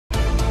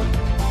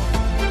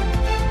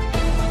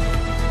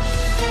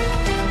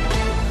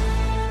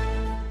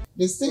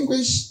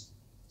Distinguished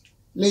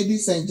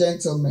ladies and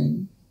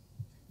gentlemen,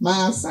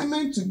 my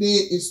assignment today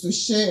is to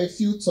share a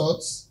few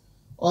thoughts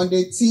on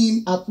the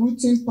theme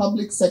uprooting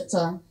public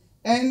sector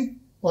and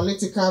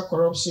political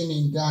corruption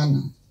in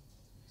Ghana,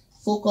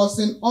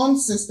 focusing on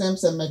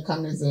systems and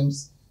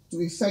mechanisms to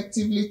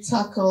effectively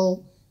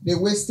tackle the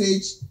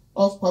wastage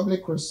of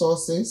public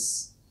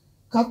resources,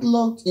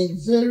 catalogued in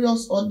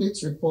various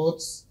audit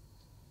reports,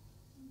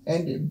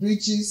 and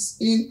breaches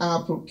in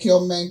our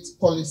procurement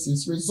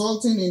policies,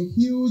 resulting in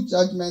huge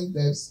judgment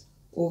debts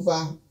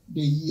over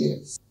the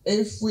years.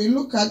 If we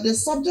look at the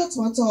subject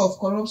matter of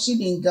corruption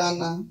in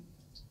Ghana,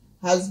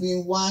 has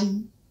been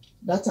one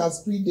that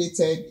has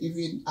predated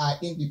even our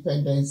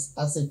independence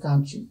as a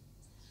country.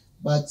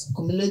 But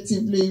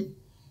cumulatively,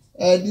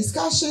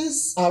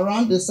 discussions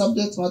around the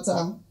subject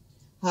matter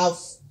have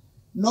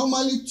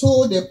normally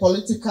toed a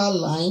political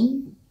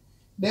line,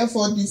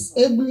 therefore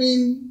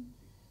disabling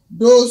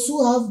those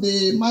who have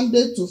the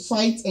mandate to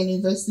fight and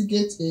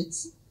investigate it,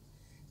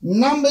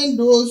 numbing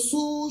those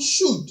who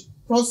should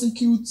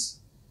prosecute,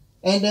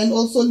 and then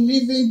also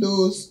leaving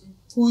those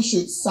who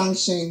should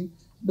sanction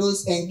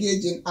those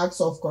engaged in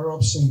acts of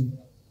corruption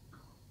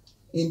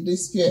in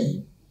despair.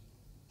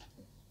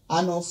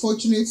 An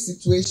unfortunate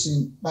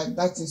situation, but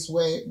that is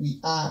where we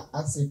are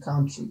as a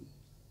country.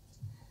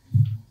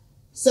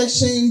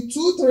 Section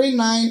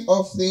 239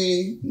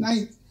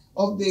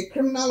 of the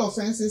Criminal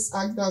Offences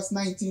Act, that's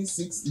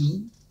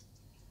 1960,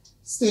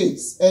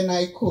 states, and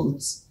I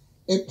quote,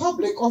 "A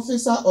public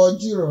officer or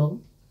juror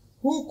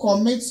who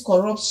commits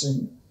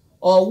corruption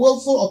or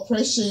willful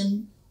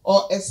oppression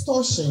or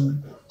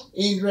extortion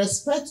in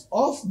respect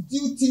of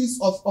duties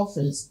of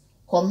office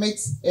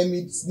commits a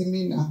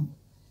misdemeanor."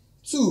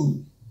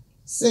 2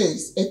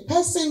 says, "A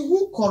person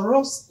who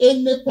corrupts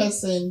any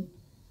person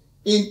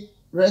in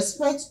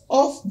respect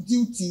of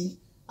duty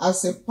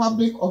as a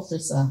public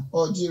officer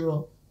or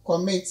juror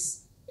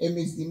commits a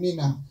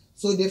misdemeanor."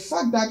 So the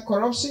fact that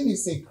corruption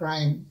is a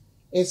crime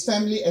is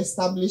firmly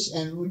established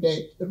and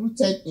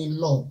rooted in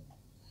law.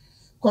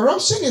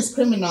 Corruption is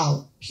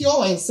criminal,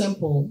 pure and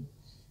simple,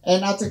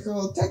 and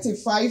Article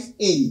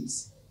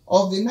 35(8)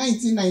 of the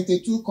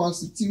 1992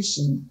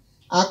 Constitution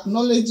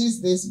acknowledges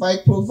this by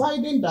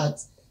providing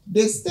that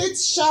the state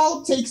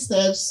shall take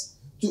steps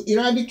to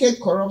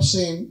eradicate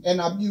corruption and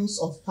abuse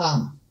of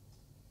power.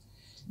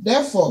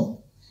 Therefore,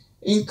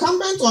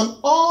 incumbent on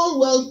all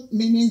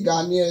well-meaning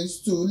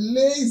Ghanaians to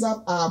lace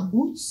up our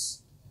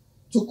boots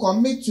to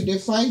commit to the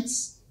fight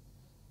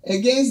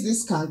against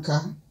this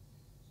canker,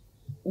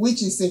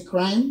 which is a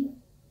crime,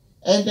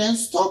 and then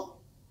stop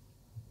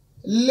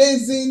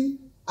lacing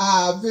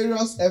our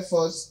various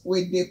efforts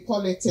with the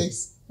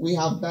politics we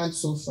have done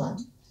so far.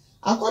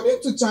 According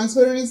to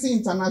Transparency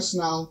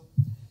International,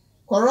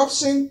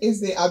 corruption is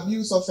the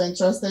abuse of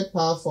entrusted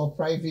power for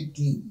private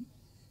gain,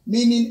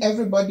 meaning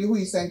everybody who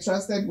is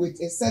entrusted with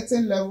a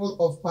certain level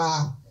of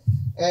power,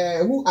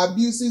 who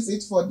abuses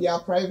it for their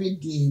private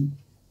gain,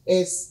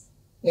 is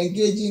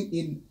engaging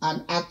in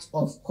an act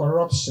of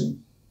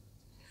corruption.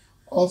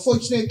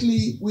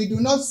 Unfortunately, we do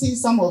not see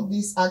some of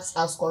these acts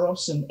as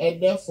corruption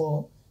and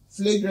therefore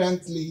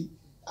flagrantly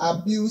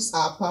abuse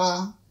our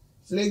power,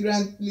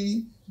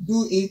 flagrantly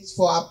do it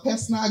for our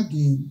personal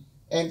gain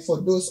and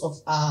for those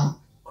of our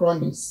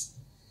cronies.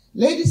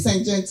 Ladies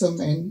and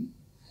gentlemen,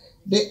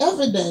 the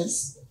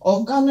evidence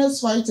of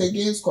Ghana's fight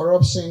against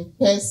corruption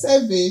per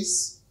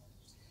surveys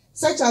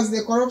such as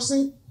the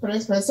Corruption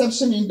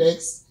Perception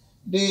Index,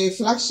 the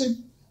flagship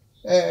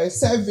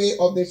survey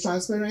of the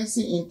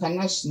Transparency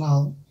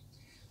International,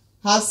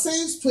 has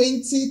since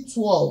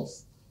 2012,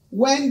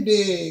 when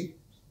the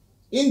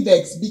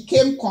index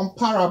became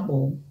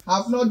comparable,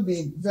 have not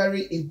been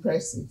very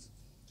impressive.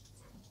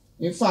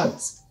 In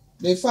fact,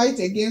 the fight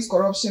against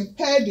corruption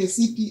per the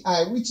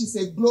CPI, which is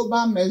a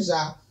global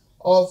measure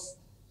of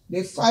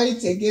the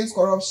fight against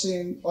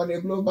corruption on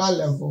a global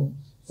level,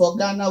 for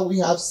Ghana, we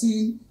have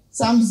seen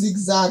some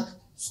zigzag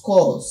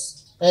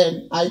scores,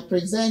 and I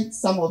present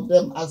some of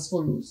them as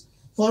follows.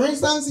 For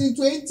instance, in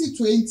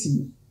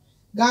 2020,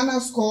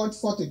 Ghana scored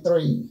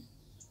 43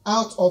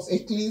 out of a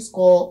clean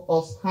score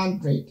of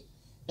 100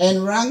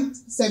 and ranked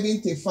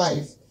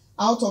 75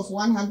 out of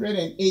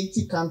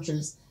 180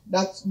 countries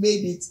that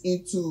made it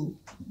into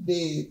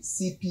the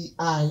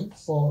CPI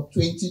for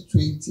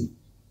 2020.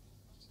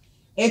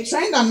 A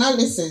trend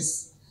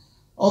analysis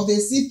of the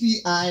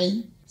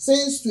CPI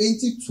since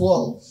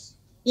 2012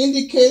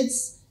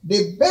 indicates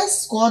the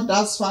best score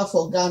thus far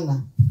for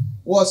Ghana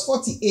was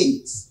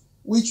 48,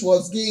 which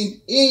was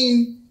gained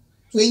in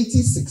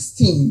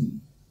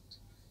 2016.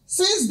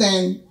 Since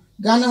then,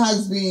 Ghana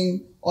has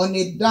been on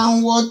a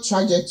downward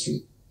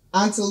trajectory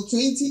until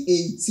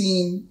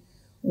 2018,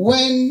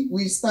 when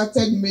we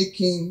started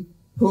making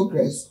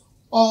progress,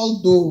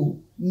 although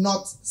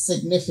not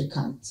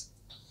significant.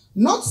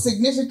 Not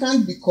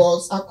significant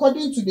because,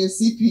 according to the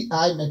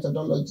CPI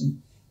methodology,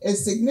 a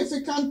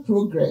significant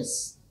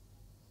progress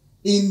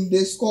in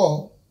the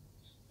score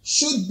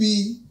should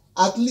be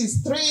at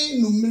least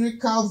 3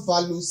 numerical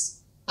values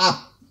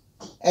up.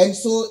 And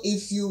so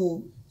if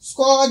you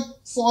scored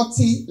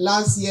 40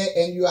 last year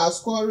and you are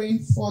scoring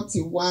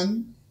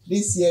 41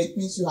 this year, it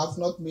means you have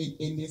not made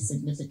any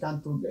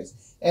significant progress.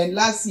 And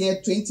last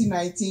year,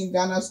 2019,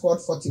 Ghana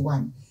scored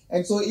 41.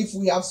 And so if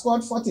we have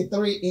scored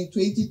 43 in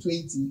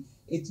 2020,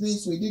 it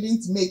means we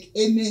didn't make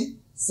any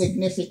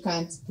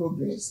significant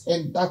progress,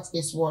 and that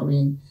is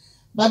worrying.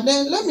 But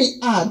then let me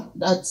add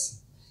that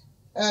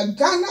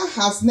Ghana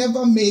has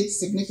never made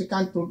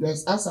significant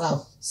progress, as I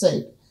have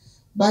said.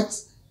 But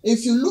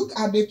if you look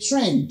at the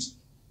trend,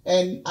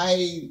 and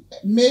I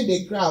made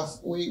a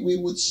graph, we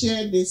would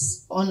share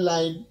this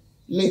online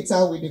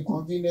later with the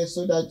convener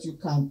so that you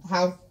can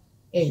have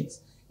it.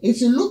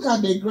 If you look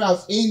at the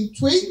graph, in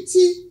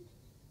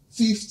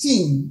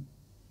 2015,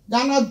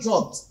 Ghana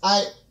dropped.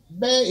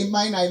 Bear in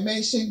mind, I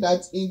mentioned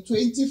that in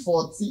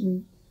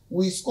 2014,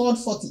 we scored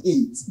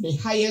 48, the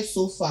highest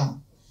so far.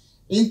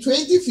 In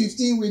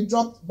 2015, we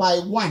dropped by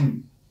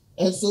 1,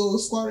 and so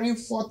scoring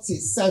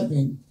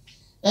 47.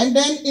 And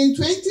then in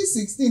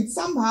 2016,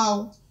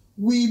 somehow,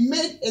 we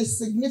made a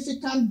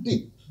significant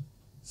dip,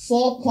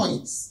 4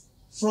 points,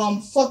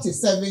 from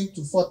 47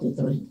 to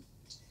 43.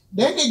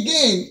 Then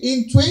again,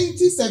 in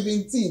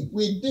 2017,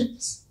 we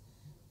dipped,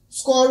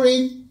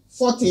 scoring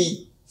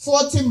 40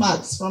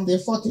 marks from the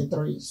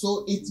 43.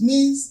 So it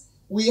means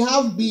we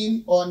have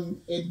been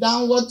on a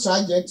downward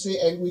trajectory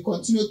and we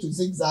continue to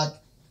zigzag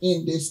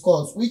in the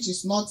scores, which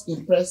is not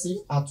impressive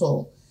at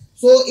all.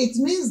 So it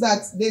means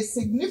that the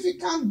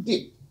significant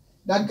dip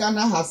that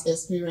Ghana has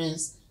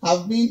experienced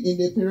have been in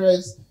the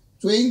periods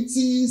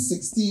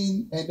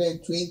 2016 and then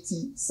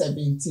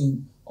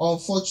 2017,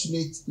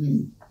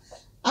 unfortunately.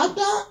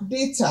 Other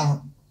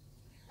data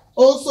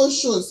also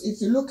shows,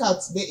 if you look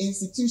at the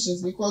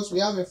institutions, because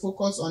we have a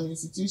focus on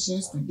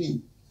institutions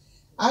today,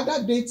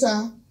 other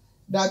data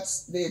that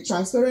the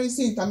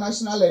Transparency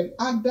International and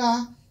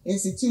other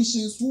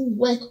institutions who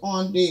work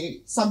on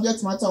the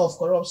subject matter of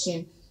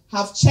corruption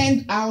have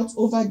churned out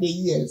over the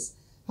years,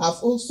 have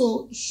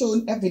also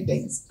shown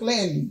evidence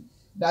clearly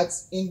that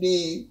in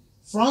the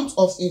front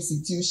of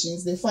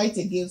institutions, the fight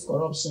against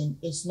corruption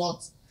is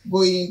not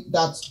going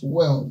that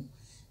well.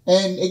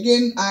 And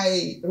again,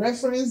 I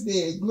reference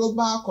the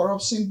Global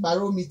Corruption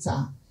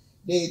Barometer,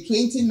 the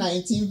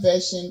 2019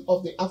 version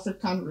of the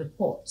African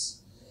report.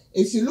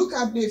 If you look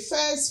at the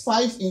first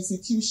 5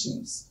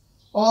 institutions,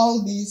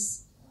 all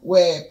these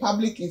were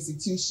public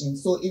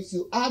institutions. So if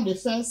you add the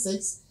first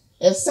 6,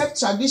 except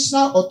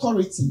traditional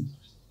authority,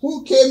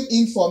 who came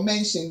in for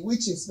mention,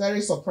 which is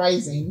very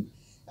surprising,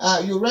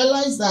 you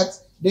realize that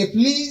the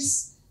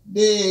police,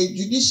 the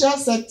judicial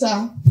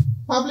sector,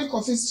 public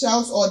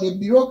officials, or the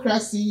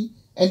bureaucracy,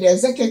 and the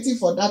executive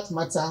for that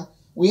matter,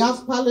 we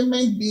have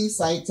parliament being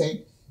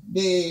cited,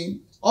 the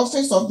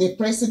office of the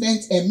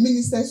president and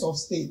ministers of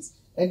state,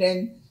 and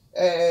then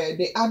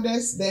the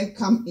others then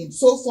come in.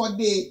 So for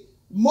the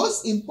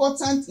most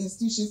important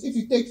institutions, if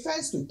you take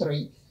first to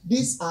 3,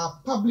 these are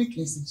public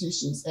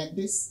institutions, and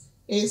this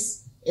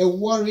is a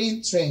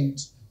worrying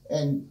trend.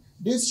 And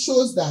this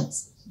shows that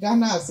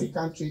Ghana as a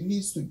country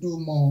needs to do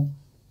more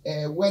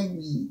when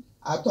we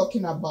are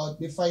talking about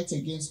the fight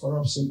against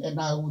corruption. And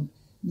I would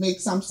make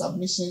some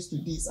submissions to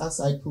this as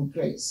I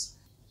progress.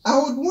 I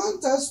would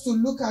want us to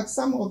look at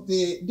some of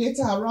the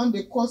data around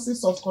the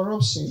causes of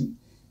corruption.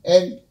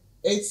 And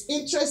it's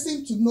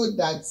interesting to note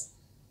that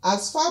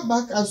as far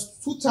back as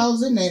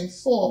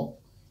 2004,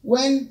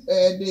 when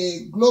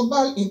the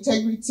Global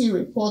Integrity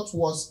Report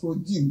was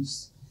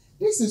produced,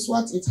 this is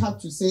what it had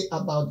to say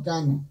about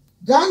Ghana.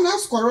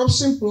 Ghana's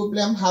corruption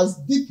problem has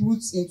deep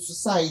roots in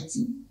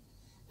society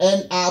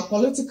and our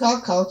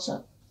political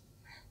culture,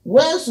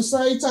 where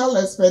societal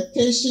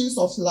expectations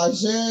of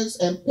largesse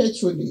and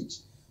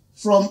patronage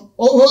from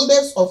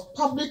holders of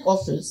public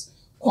office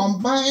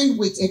combined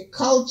with a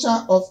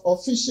culture of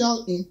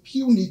official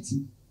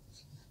impunity,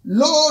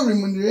 low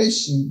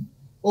remuneration,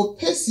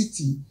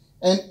 opacity,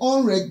 and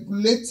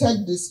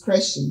unregulated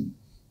discretion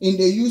in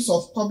the use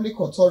of public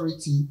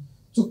authority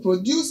to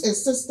produce a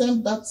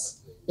system that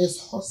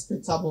is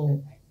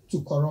hospitable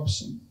to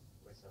corruption.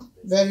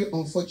 Very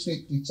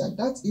unfortunate picture.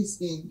 That is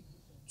in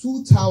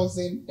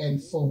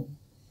 2004.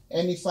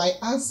 And if I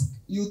ask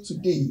you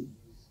today,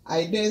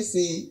 I dare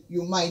say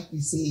you might be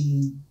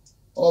saying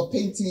or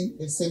painting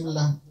a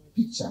similar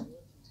picture.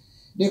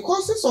 The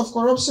causes of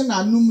corruption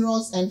are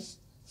numerous and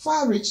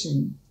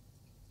far-reaching.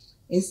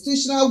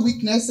 Institutional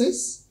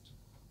weaknesses,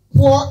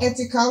 poor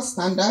ethical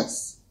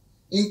standards,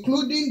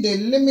 including the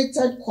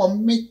limited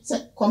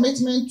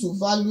commitment to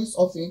values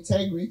of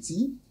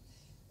integrity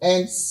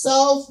and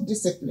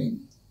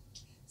self-discipline,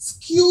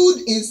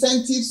 skewed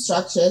incentive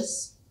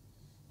structures,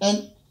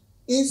 and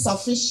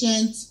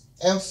insufficient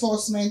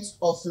enforcement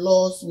of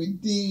laws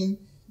within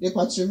the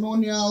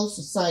patrimonial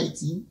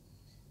society.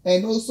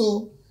 And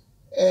also,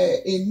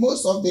 in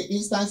most of the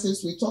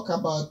instances, we talk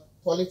about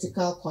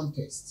political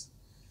context.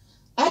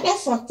 Other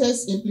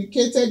factors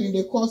implicated in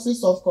the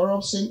causes of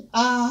corruption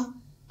are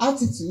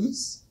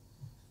attitudes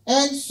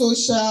and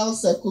social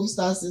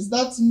circumstances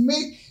that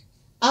make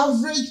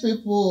average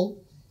people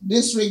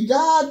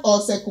disregard or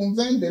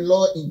circumvent the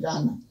law in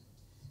Ghana.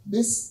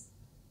 This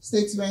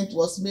statement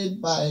was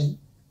made by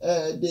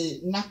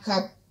the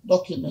NACAP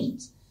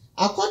document.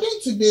 According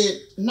to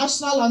the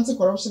National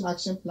Anti-Corruption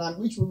Action Plan,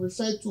 which we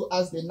refer to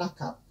as the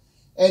NACAP,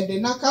 and the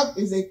NACAP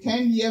is a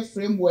 10-year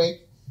framework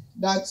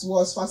that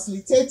was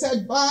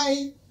facilitated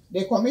by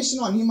the Commission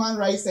on Human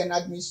Rights and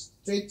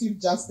Administrative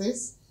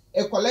Justice,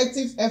 a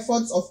collective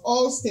effort of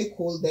all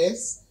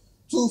stakeholders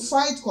to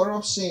fight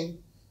corruption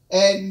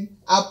and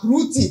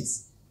uproot it,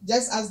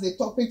 just as the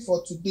topic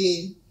for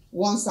today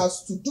wants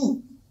us to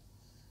do.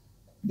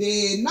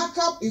 The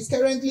NACAP is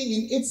currently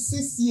in its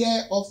 6th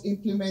year of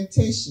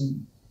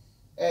implementation,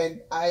 and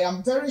I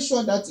am very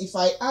sure that if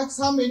I ask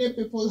how many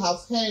people have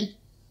heard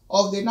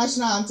of the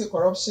National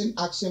Anti-Corruption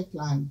Action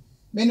Plan,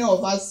 many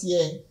of us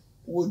here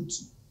would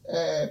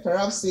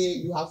perhaps say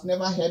you have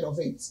never heard of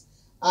it.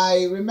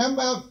 I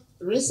remember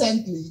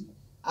recently,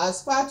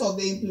 as part of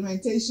the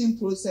implementation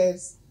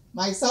process,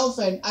 myself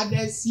and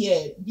others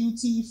here,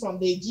 duty from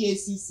the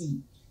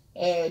GACC,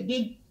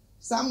 did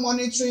some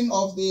monitoring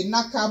of the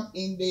NACAP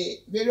in the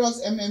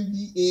various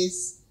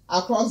MMDAs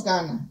across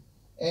Ghana,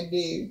 and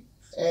the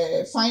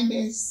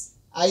findings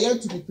are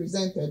yet to be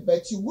presented.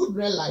 But you would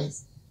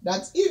realize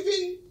that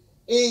even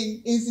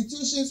in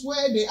institutions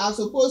where they are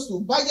supposed to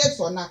budget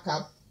for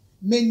NACAP,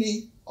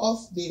 many of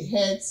the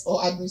heads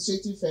or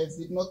administrative heads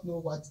did not know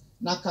what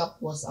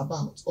NACAP was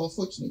about,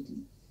 unfortunately.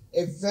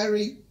 A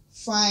very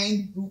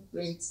fine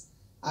blueprint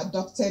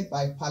adopted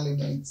by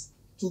Parliament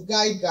to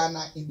guide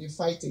Ghana in the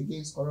fight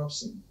against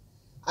corruption.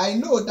 I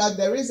know that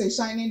there is a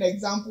shining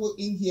example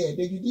in here.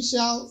 The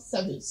Judicial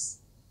Service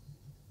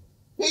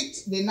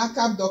picked the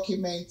NACAP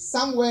document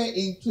somewhere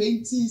in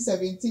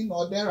 2017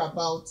 or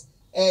thereabout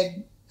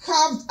and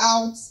carved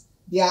out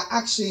their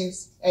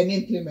actions and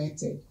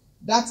implemented.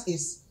 That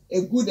is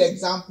a good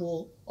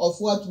example of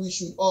what we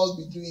should all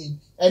be doing.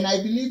 And I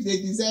believe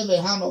they deserve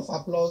a hand of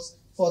applause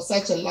for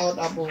such a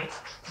laudable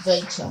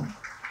venture.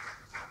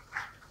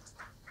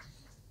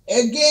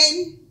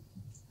 Again,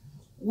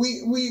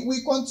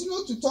 we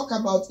continue to talk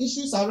about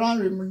issues around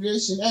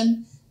remuneration,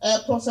 and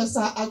Professor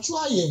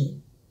Achuaye,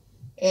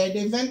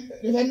 the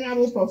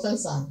venerable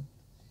professor,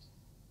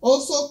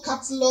 also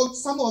catalogued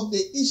some of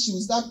the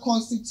issues that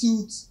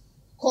constitute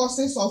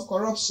causes of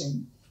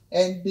corruption,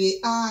 and they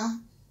are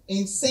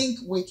in sync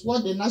with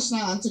what the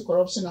National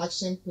Anti-Corruption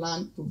Action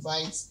Plan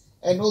provides,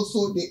 and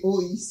also the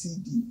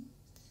OECD.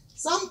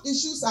 Some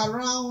issues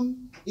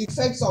around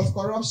effects of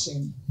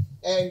corruption,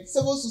 and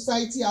civil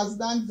society has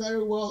done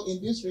very well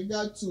in this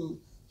regard to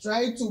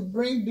try to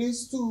bring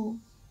this to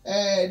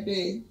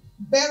the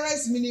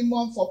barest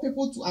minimum for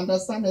people to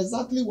understand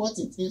exactly what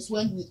it is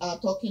when we are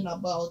talking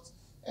about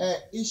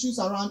issues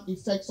around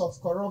effects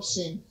of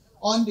corruption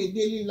on the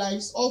daily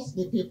lives of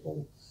the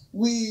people.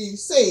 We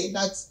say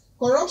that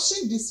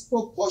corruption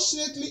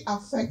disproportionately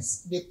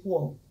affects the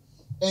poor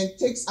and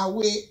takes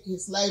away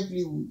his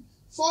livelihood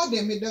for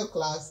the middle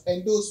class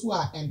and those who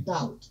are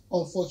endowed,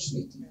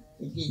 unfortunately.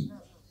 Again,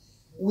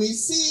 we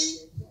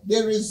see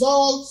the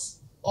results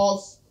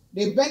of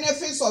the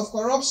benefits of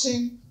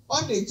corruption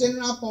on the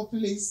general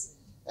populace,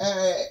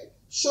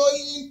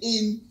 showing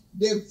in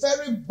the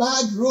very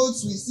bad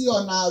roads we see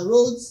on our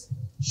roads,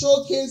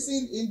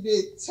 showcasing in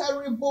the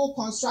terrible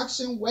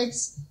construction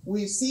works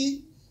we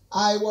see.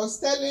 I was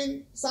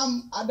telling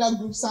some other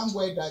group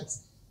somewhere that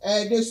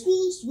the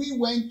schools we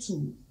went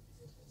to,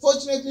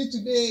 fortunately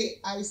today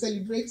I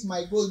celebrate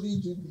my golden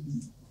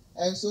jubilee,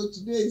 and so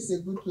today is a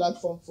good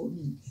platform for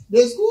me.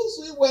 The schools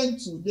we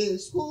went to, the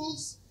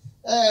schools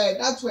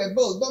that were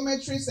built,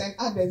 dormitories and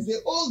others,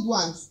 the old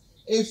ones,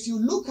 if you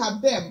look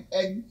at them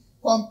and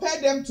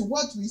compare them to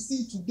what we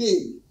see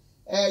today,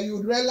 you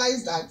would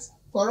realize that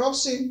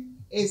corruption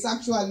is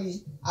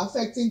actually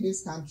affecting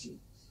this country.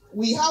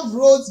 We have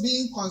roads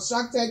being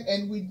constructed,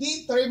 and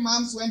within 3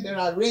 months when there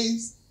are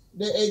rains,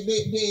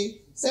 the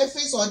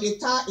surface or the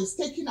tar is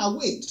taken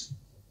away.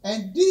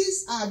 And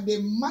these are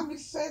the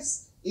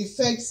manifest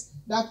effects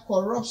that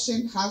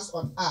corruption has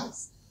on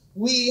us.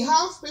 We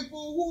have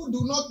people who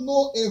do not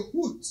know a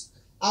hoot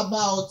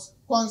about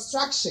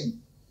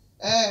construction,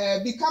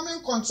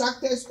 becoming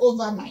contractors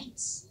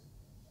overnight.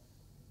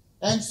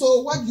 And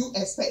so what do you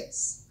expect?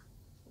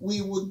 We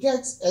would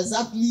get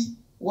exactly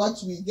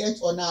what we get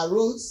on our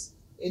roads,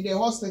 in the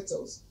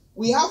hospitals.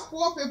 We have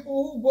poor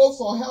people who go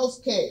for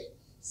health care,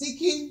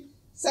 seeking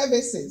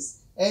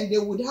services, and they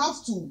would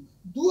have to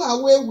do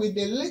away with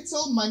the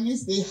little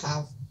monies they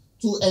have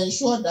to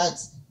ensure that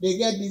they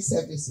get these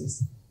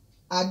services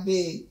at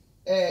the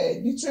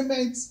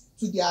detriment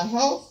to their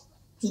health,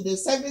 to the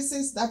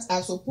services that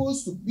are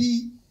supposed to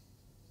be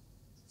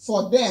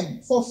for them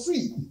for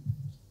free,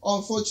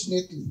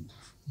 unfortunately.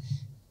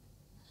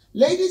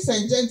 Ladies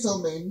and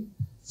gentlemen,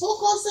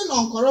 focusing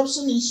on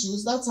corruption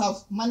issues that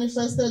have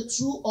manifested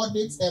through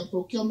audits and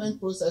procurement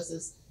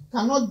processes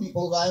cannot be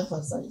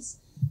overemphasized.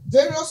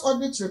 Various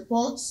audit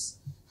reports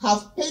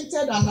have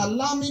painted an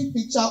alarming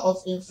picture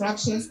of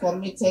infractions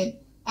committed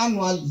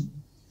annually,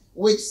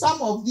 with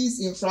some of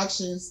these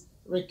infractions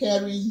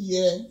recurring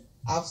year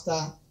after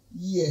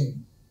year.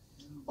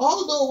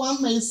 Although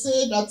one may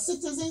say that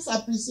citizens'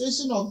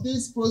 appreciation of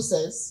this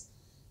process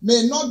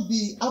may not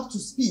be up to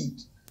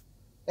speed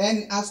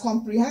and as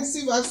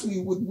comprehensive as we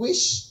would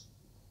wish.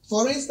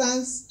 For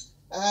instance,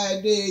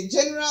 the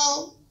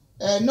general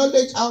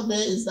knowledge out there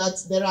is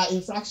that there are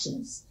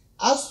infractions.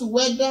 As to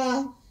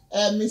whether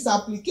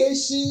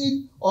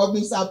misapplication or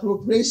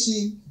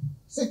misappropriation,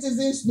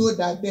 citizens know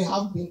that there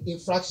have been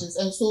infractions.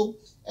 And so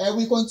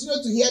we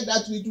continue to hear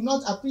that we do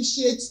not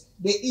appreciate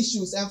the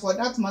issues, and for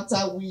that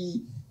matter,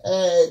 we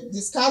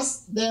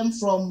discuss them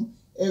from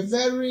a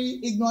very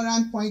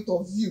ignorant point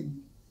of view,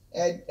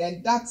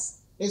 and that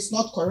is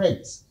not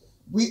correct.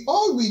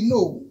 All we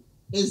know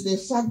is the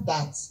fact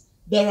that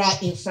there are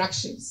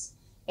infractions,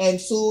 and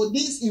so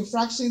these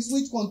infractions,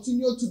 which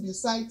continue to be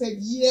cited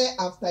year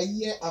after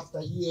year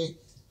after year,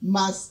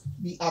 must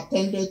be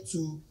attended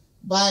to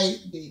by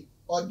the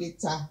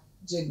Auditor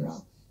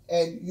General.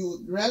 And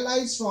you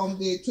realize from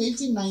the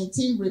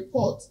 2019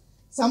 report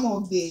some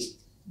of the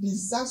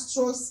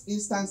disastrous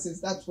instances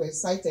that were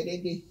cited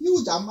and the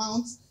huge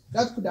amounts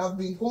that could have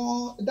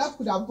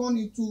gone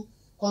into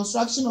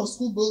construction of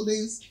school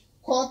buildings,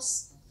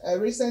 courts.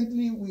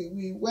 Recently,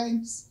 we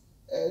went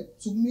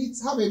to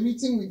have a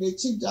meeting with the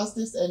Chief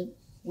Justice, and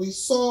we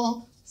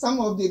saw some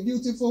of the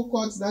beautiful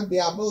courts that they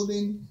are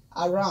building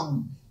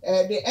around.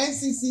 The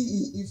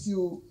NCCE, if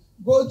you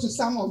go to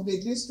some of the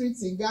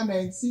districts in Ghana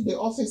and see the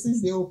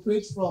offices they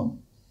operate from,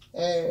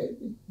 the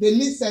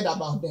least said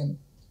about them,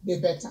 the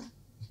better.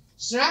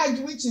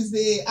 SHRAG, which is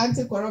the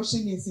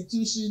anti-corruption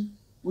institution,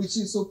 which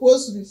is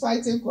supposed to be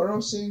fighting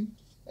corruption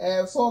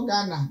for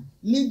Ghana,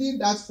 leading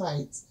that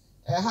fight,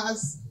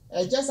 has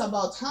just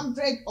about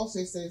 100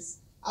 offices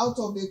out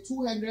of the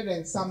 200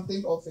 and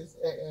something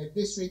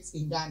districts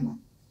in Ghana.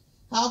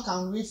 How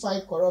can we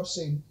fight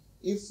corruption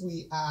if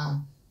we are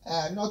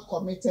not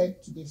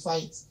committed to the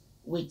fight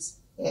with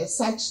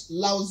such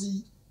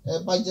lousy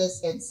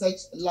budgets and such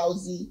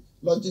lousy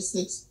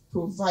logistics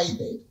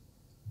provided?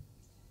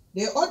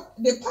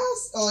 The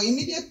past or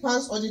immediate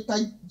past Auditor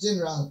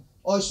General,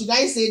 or should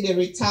I say the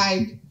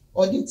retired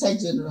Auditor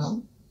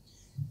General,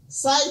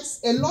 cites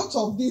a lot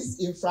of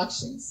these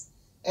infractions,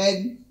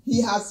 and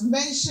he has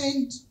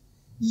mentioned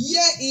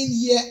year in,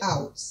 year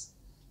out,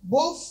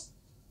 both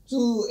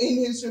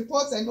in his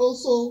reports and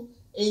also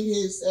in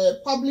his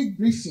public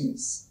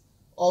briefings,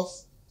 of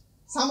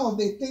some of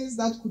the things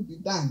that could be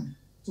done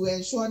to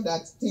ensure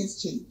that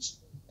things change.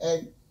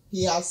 And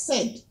he has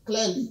said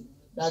clearly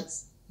that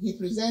he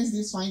presents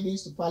these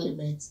findings to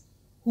Parliament,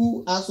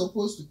 who are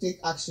supposed to take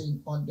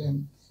action on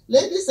them.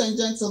 Ladies and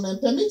gentlemen,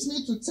 permit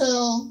me to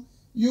tell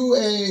you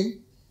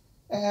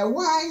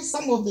why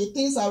some of the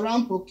things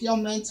around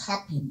procurement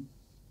happen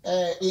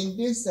in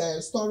this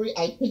story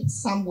I picked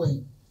somewhere,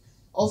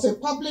 of a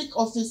public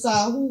officer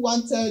who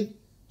wanted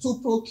to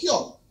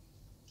procure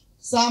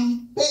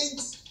some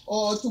paint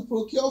or to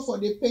procure for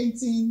the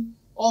painting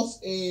of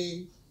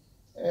an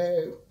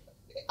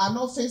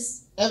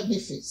office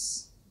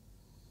edifice.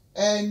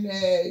 And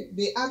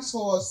they asked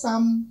for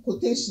some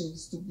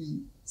quotations to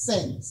be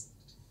sent.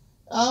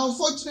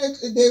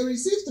 Unfortunately, they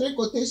received 3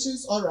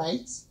 quotations, all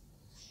right.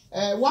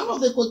 One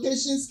of the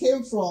quotations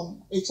came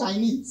from a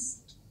Chinese,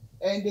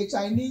 and the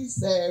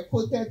Chinese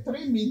quoted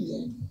 3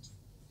 million.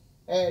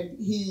 And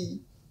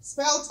he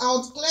spelled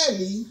out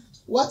clearly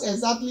what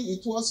exactly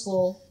it was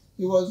for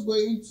he was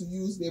going to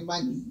use the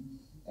money.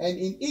 And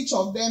in each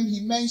of them,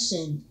 he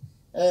mentioned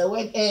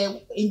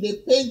in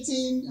the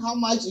painting, how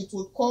much it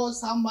would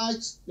cost, how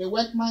much the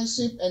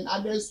workmanship and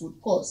others would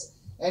cost,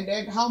 and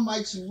then how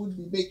much he would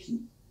be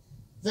making.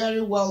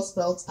 Very well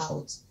spelled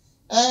out.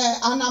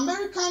 An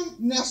American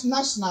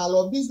national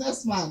or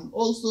businessman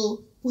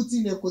also put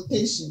in a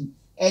quotation,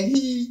 and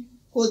he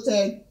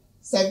quoted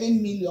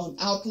 7 million,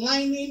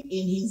 outlining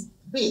in his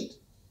bid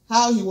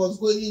how he was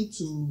going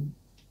to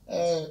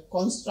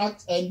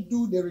construct and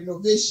do the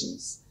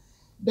renovations.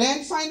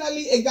 Then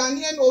finally, a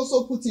Ghanaian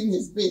also put in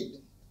his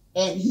bid,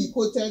 and he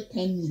quoted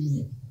 10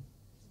 million.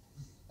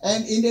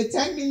 And in the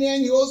 10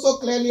 million, he also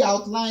clearly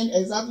outlined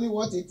exactly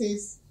what it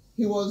is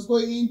he was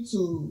going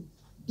to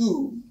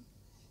do.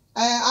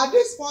 At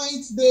this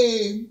point,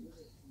 the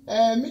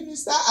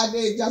minister at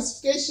the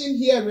justification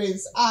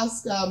hearings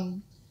asked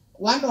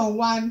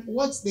one-on-one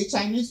what the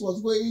Chinese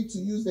was going to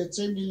use the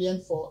 3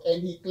 million for,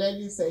 and he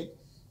clearly said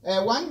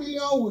 1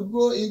 million would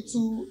go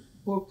into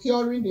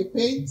procuring the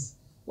paint,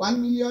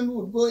 1 million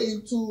would go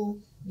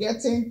into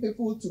getting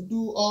people to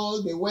do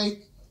all the work,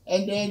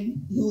 and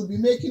then he would be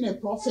making a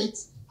profit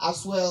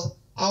as well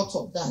out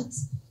of that.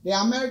 The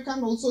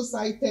American also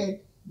cited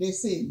the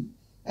same.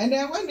 And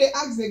then when they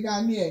asked the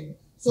Ghanaian,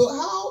 so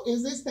how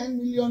is this 10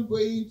 million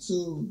going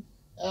to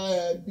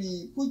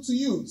be put to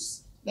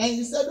use? Then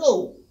he said,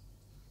 oh,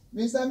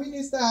 Mr.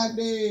 Minister,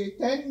 the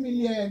 10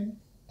 million,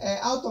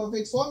 out of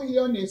it, 4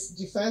 million is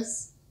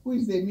Jeffers, who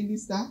is the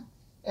minister,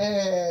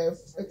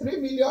 3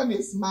 million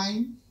is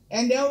mine,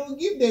 and they will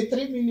give the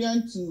 3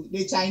 million to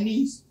the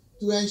Chinese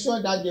to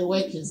ensure that the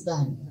work is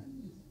done.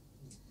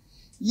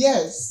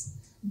 Yes,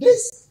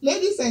 this,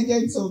 ladies and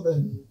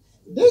gentlemen,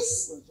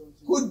 this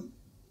could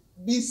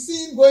be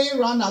seen going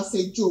around as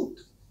a joke,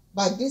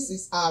 but this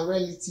is our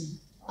reality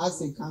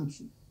as a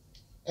country.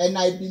 And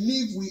I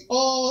believe we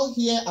all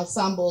here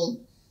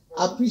assembled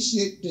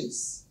appreciate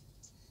this.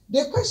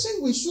 The question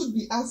we should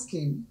be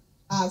asking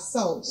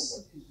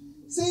ourselves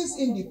since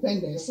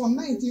independence from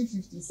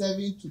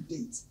 1957 to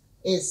date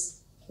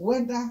is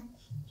whether,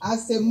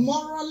 as a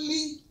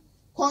morally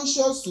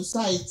conscious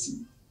society,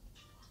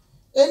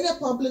 any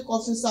public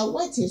officer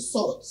worth his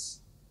salt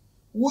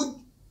would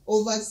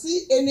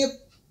oversee any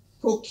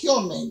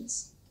procurement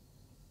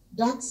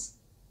that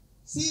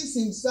sees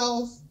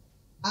himself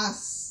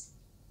as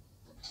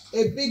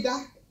a bidder,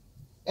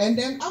 and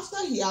then after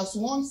he has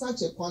won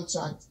such a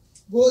contract,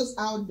 goes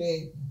out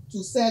there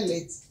to sell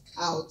it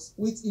out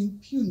with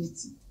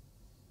impunity.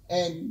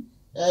 And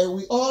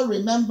we all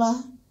remember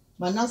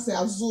Manasseh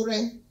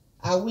Azure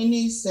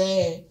Awini's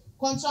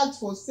contract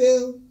for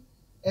sale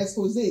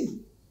expose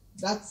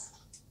that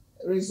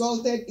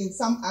resulted in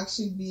some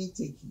action being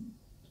taken.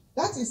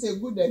 That is a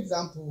good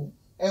example,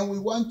 and we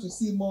want to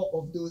see more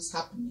of those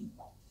happening.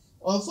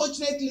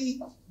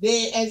 Unfortunately,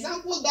 the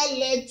example that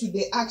led to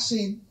the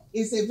action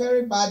is a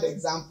very bad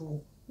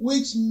example,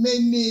 which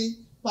many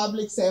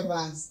public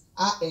servants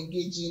are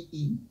engaging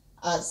in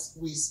as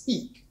we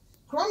speak.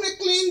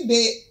 Chronicling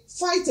the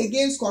fight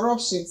against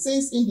corruption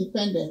since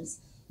independence,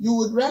 you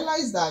would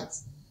realize that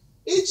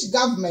each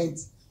government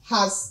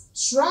has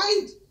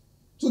tried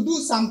to do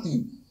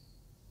something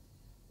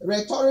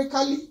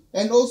rhetorically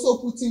and also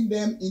putting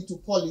them into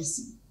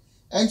policy.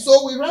 And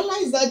so we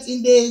realize that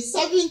in the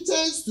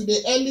 70s to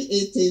the early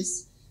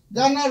 80s,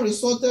 Ghana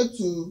resorted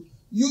to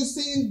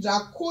using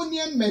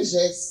draconian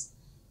measures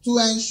to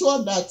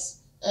ensure that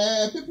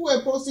people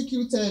were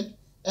prosecuted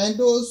and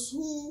those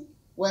who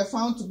were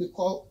found to be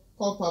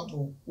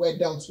culpable were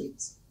dealt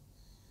with.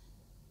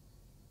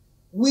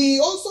 We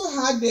also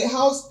had the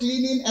house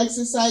cleaning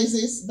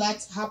exercises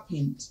that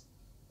happened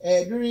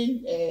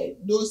during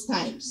those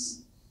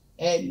times.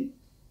 And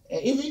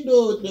even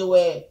though they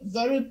were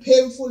very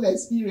painful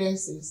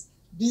experiences,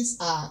 these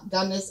are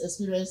Ghana's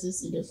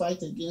experiences in the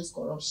fight against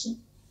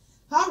corruption.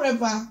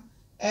 However,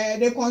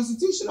 the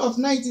Constitution of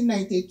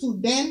 1992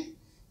 then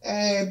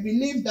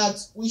believed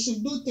that we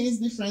should do things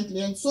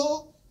differently, and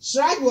so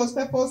SHRIDE was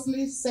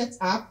purposely set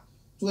up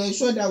to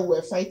ensure that we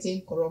were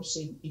fighting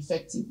corruption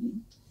effectively.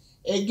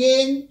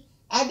 Again,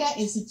 other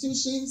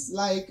institutions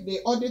like the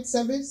Audit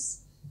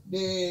Service,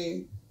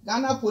 the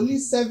Ghana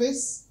Police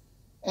Service,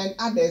 and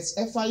others,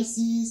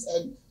 FICs,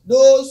 and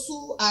those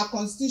who are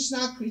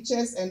constitutional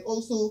creatures and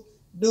also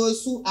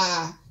those who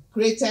are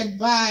created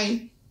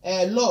by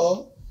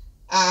law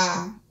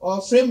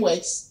or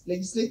frameworks,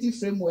 legislative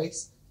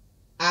frameworks,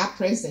 are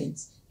present.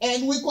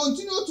 And we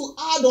continue to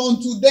add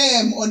on to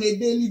them on a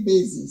daily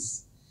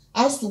basis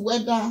as to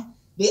whether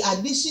the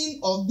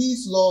addition of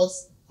these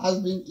laws has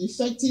been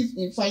effective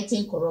in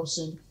fighting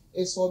corruption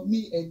is for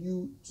me and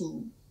you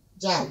to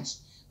judge.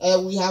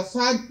 We have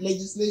had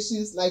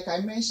legislations, like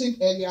I mentioned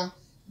earlier,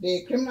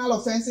 the Criminal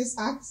Offences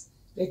Act,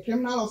 the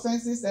Criminal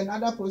Offences and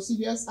Other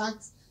Procedures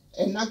Act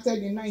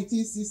enacted in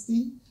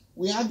 1960.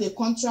 We have the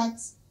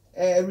contract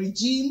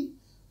regime.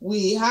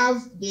 We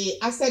have the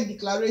asset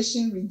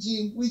declaration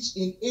regime, which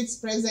in its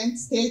present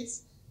state,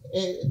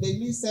 the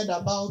least said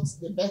about,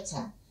 the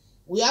better.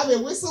 We have a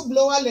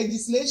whistleblower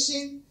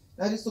legislation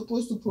that is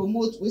supposed to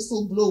promote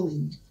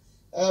whistleblowing.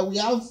 We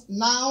have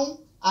now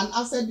an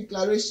asset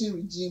declaration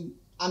regime,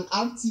 an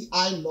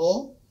RTI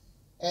law,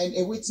 and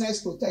a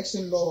witness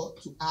protection law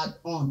to add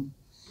on.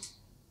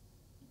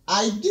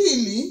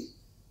 Ideally,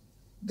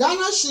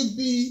 Ghana should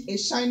be a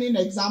shining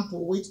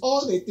example with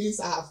all the things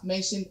I have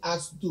mentioned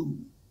as do.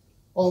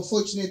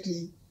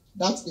 Unfortunately,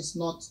 that is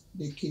not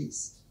the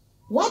case.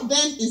 What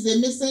then is the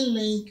missing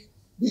link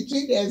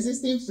between the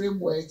existing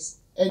frameworks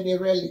and the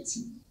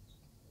reality?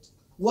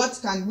 What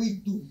can we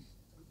do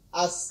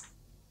as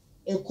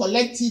a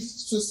collective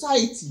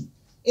society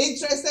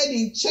interested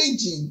in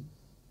changing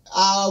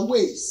our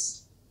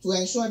ways to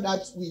ensure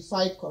that we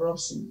fight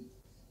corruption?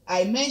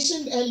 I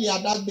mentioned earlier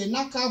that the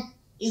NACAP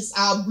is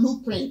our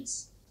blueprint.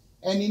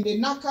 And in the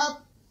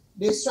NACAP,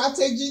 the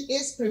strategy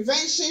is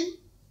prevention,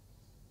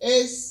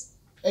 is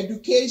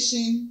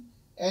education,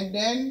 and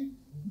then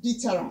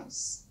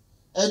deterrence.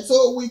 And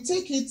so we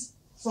take it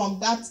from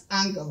that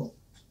angle,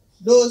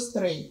 those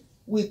three.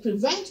 We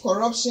prevent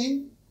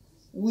corruption,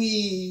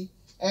 we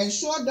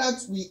ensure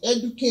that we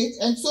educate.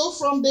 And so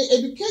from the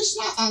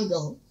educational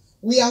angle,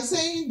 we are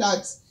saying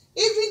that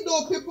even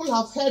though people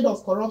have heard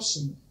of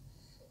corruption,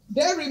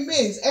 there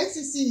remains,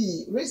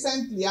 NCCE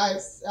recently,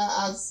 as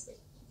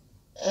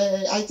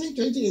I think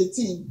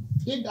 2018,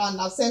 did an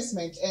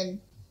assessment, and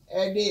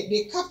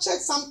they captured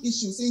some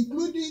issues,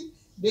 including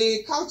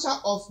the culture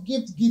of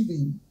gift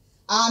giving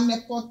and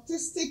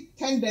nepotistic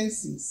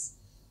tendencies,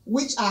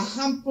 which are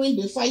hampering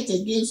the fight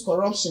against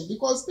corruption,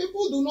 because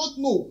people do not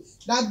know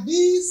that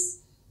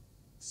these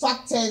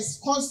factors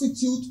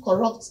constitute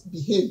corrupt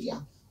behavior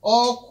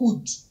or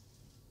could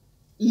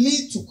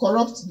lead to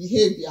corrupt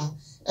behavior.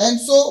 And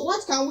so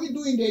what can we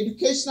do in the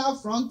educational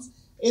front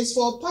is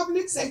for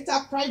public sector,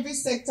 private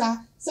sector,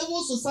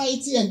 civil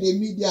society, and the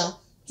media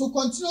to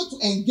continue to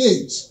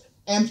engage,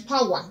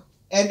 empower,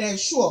 and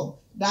ensure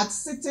that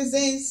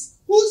citizens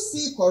who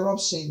see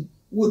corruption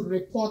would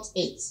report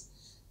it.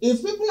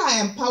 If people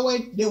are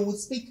empowered, they will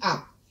speak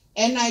up.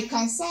 And I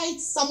can cite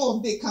some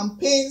of the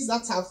campaigns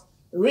that have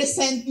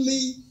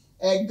recently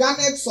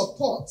garnered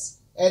support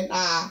and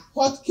are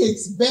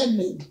hotcakes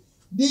burning.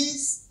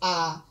 These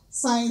are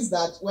signs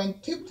that when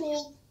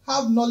people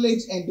have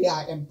knowledge and they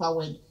are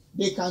empowered,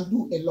 they can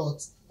do a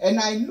lot. And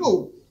I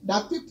know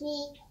that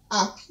people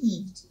are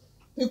peeved.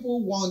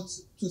 People want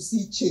to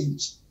see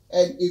change.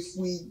 And if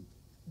we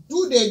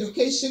do the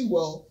education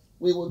well,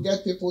 we will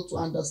get people to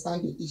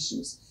understand the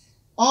issues.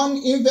 On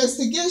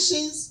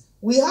investigations,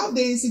 we have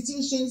the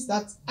institutions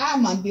that are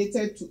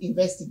mandated to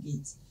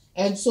investigate.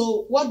 And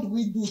so what do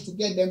we do to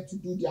get them to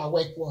do their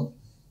work well?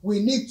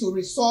 We need to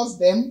resource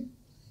them,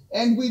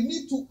 and we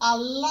need to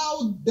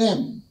allow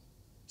them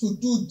to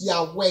do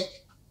their work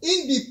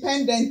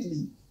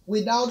independently,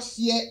 without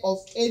fear of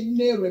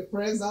any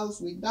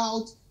reprisals,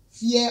 without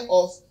fear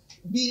of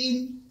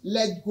being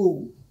let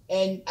go.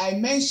 And I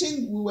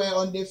mentioned we were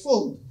on the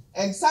phone,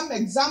 and some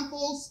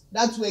examples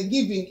that were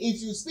given: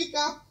 if you speak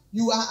up,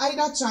 you are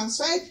either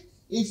transferred;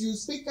 if you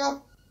speak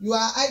up, you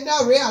are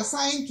either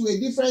reassigned to a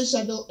different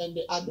schedule, and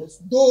the others.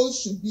 Those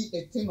should be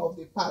a thing of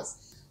the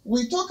past.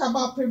 We talk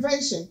about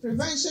prevention.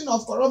 Prevention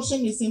of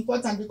corruption is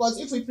important, because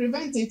if we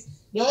prevent it,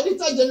 the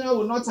Auditor General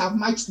will not have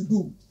much to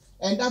do,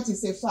 and that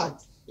is a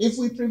fact. If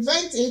we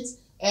prevent it,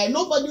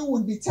 nobody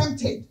would be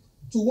tempted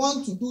to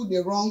want to do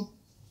the wrong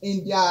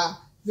in their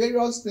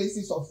various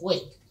places of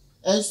work.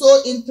 And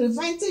so in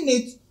preventing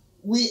it,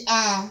 we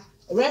are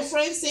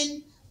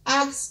referencing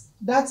acts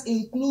that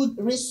include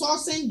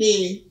resourcing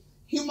the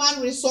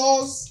human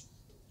resource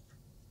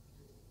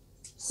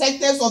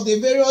sectors of the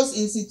various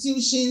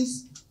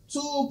institutions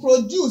to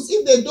produce,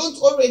 if they don't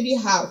already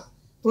have,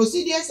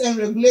 procedures and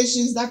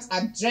regulations that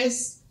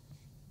address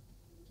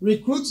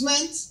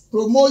recruitment,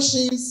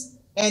 promotions,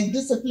 and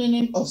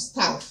disciplining of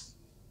staff,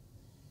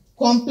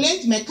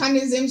 complaint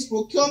mechanisms,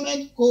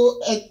 procurement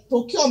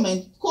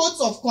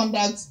codes of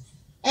conduct,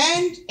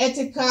 and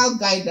ethical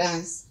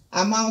guidance,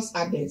 amongst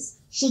others,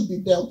 should be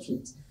dealt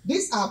with.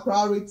 These are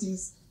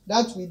priorities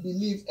that we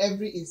believe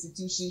every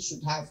institution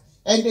should have,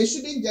 and they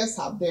shouldn't just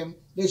have them,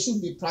 they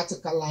should be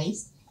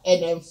practicalized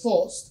and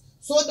enforced,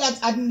 so that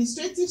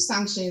administrative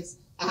sanctions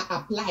are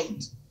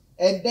applied.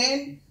 And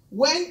then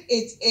when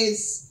it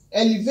is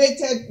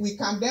elevated, we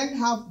can then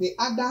have the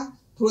other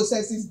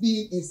processes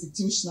being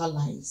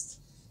institutionalized.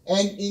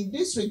 And in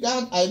this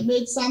regard, I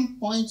made some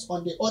points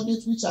on the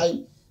audit, which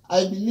I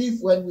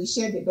believe when we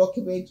share the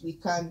document, we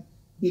can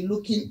be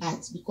looking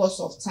at because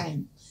of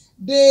time.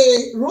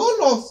 The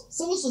role of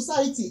civil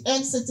society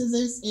and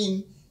citizens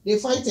in the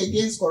fight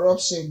against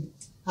corruption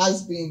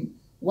has been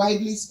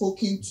widely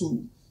spoken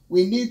to.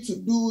 We need to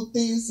do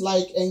things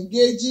like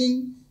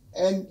engaging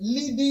and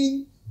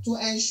leading to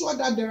ensure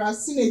that there are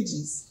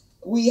synergies.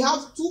 We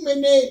have too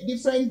many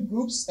different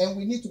groups, and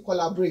we need to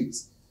collaborate.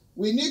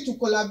 We need to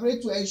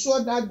collaborate to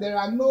ensure that there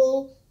are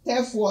no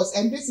turf wars,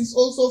 and this is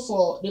also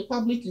for the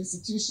public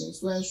institutions,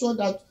 to ensure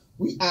that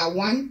we are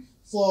one.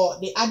 For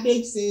the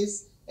adage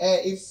says,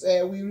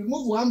 if we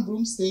remove one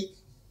broomstick,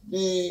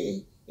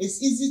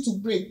 it's easy to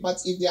break,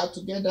 but if they are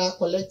together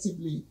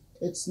collectively,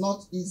 it's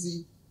not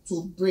easy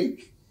to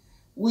break.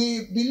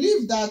 We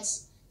believe that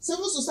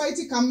civil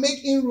society can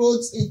make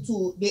inroads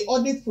into the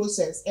audit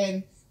process,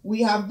 and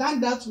we have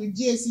done that with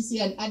GACC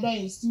and other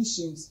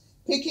institutions,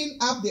 picking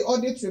up the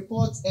audit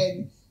reports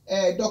and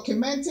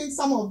documenting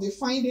some of the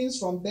findings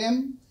from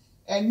them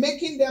and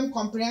making them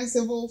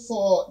comprehensible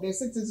for the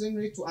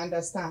citizenry to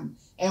understand.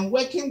 And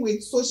working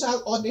with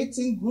social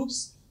auditing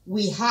groups,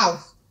 we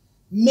have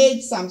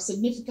made some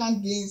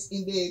significant gains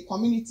in the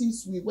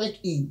communities we work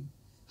in.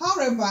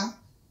 However,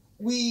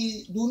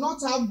 we do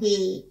not have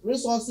the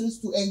resources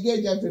to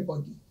engage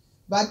everybody,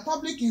 but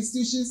public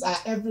institutions are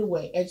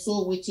everywhere, and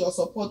so with your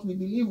support, we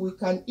believe we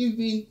can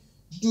even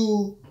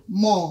do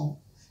more.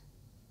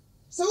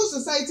 Civil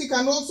society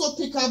can also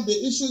pick up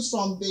the issues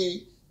from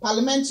the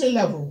parliamentary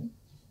level,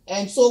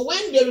 and so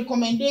when the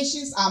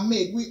recommendations are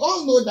made, we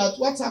all know that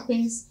what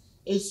happens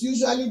is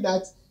usually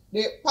that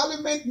the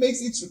parliament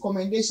makes its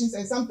recommendations,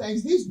 and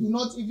sometimes these do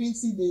not even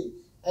see the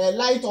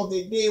light of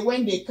the day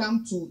when they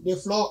come to the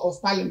floor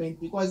of parliament,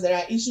 because there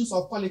are issues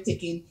of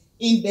politicking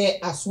in there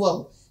as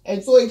well.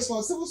 And so it's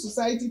for civil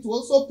society to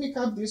also pick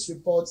up these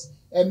reports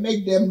and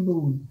make them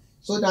known,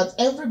 so that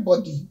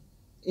everybody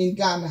in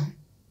Ghana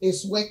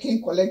is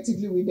working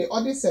collectively with the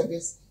audit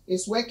service,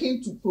 is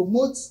working to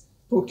promote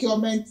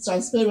procurement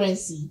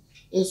transparency,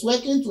 is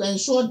working to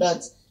ensure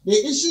that the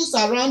issues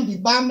around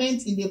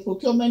debarment in the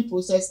procurement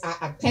process are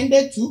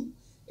attended to,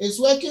 is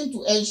working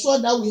to ensure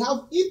that we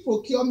have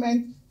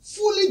e-procurement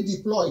fully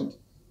deployed.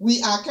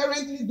 We are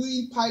currently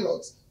doing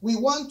pilots. We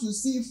want to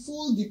see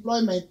full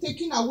deployment,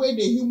 taking away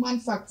the human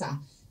factor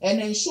and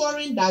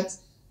ensuring that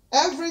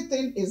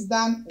everything is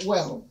done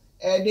well.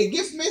 The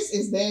gift miss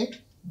is there,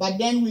 but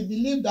then we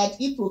believe that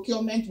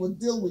e-procurement will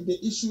deal with the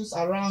issues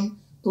around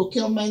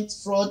procurement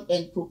fraud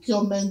and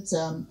procurement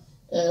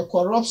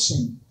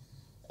corruption.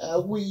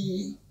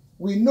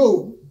 We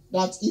know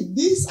that if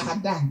these are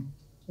done,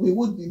 we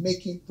would be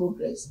making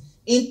progress.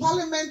 In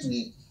Parliament,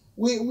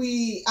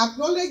 we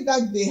acknowledge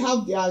that they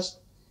have their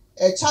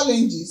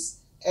challenges,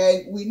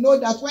 and we know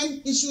that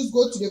when issues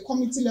go to the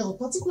committee level,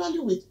 particularly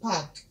with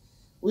PAC,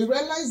 we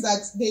realize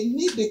that they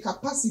need the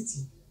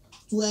capacity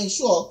to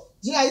ensure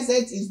GIZ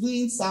is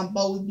doing some,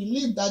 but we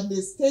believe that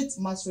the state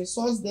must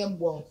resource them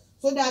well,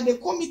 so that at the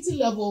committee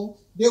level,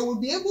 they will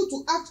be able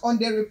to act on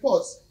the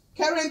reports.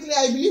 Currently,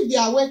 I believe they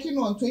are working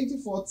on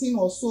 2014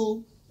 or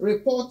so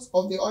report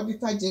of the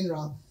Auditor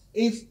General.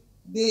 If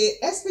they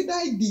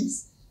expedite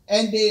this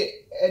and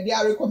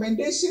their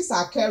recommendations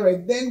are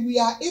current, then we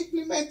are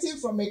implementing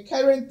from a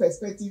current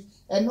perspective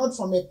and not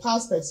from a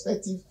past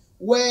perspective,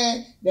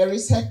 where there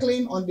is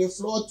heckling on the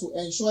floor to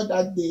ensure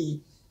that they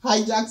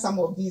hijack some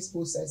of these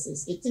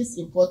processes. It is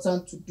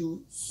important to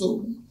do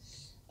so.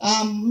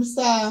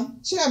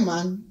 Mr.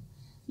 Chairman,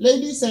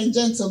 ladies and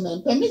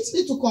gentlemen, permit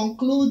me to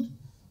conclude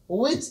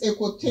with a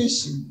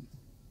quotation.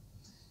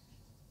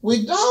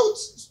 Without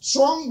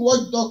strong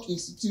watchdog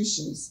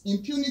institutions,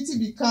 impunity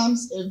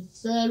becomes the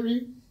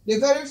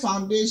very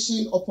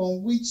foundation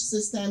upon which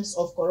systems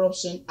of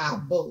corruption are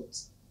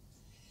built.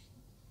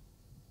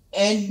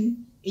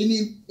 And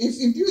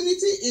if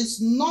impunity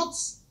is not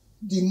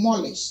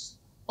demolished,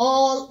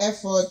 all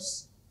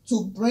efforts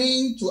to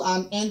bring to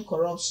an end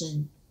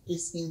corruption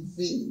is in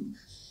vain.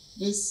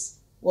 This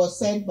was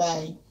said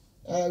by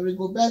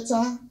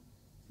Rigoberta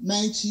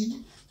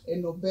Menchie, a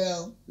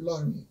Nobel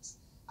laureate.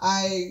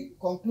 I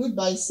conclude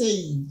by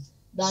saying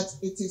that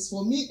it is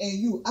for me and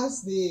you,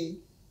 as the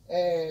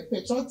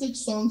patriotic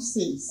song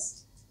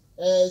says,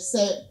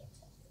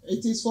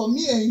 it is for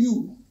me and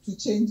you to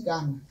change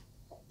Ghana.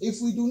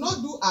 If we do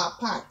not do our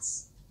part,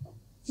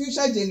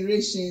 future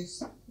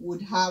generations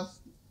would have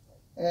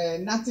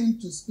nothing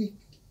to speak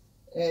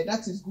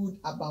that is good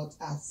about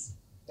us.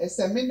 As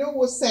Semeno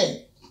was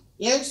saying,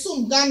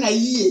 Yensum Ghana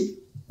ye,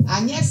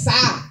 and yes,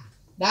 sir,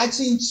 that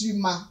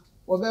chinchima,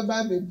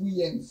 whatever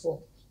be for.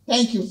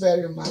 Thank you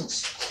very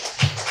much.